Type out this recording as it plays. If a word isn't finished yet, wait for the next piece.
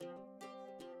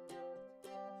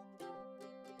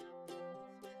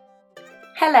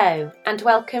Hello and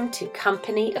welcome to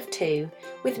Company of Two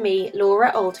with me,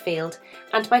 Laura Oldfield,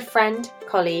 and my friend,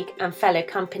 colleague and fellow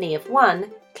company of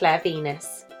one, Claire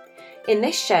Venus. In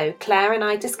this show, Claire and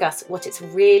I discuss what it's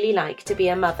really like to be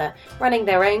a mother running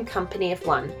their own company of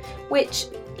one, which,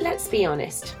 let's be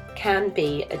honest, can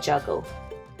be a juggle.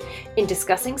 In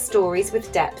discussing stories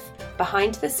with depth,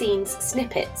 behind-the-scenes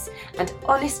snippets, and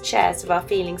honest shares of our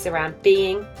feelings around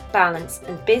being, balance,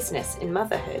 and business in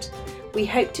motherhood, we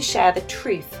hope to share the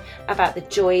truth about the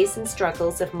joys and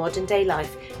struggles of modern-day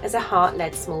life as a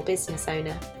heart-led small business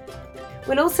owner.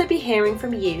 We'll also be hearing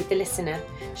from you, the listener,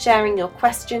 sharing your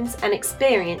questions and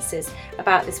experiences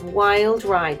about this wild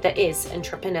ride that is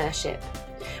entrepreneurship.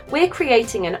 We're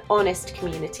creating an honest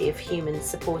community of humans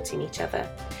supporting each other.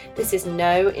 This is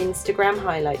no Instagram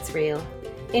highlights reel.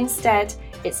 Instead,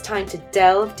 it's time to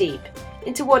delve deep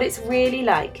into what it's really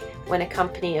like when a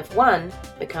company of one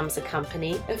becomes a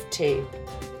company of two.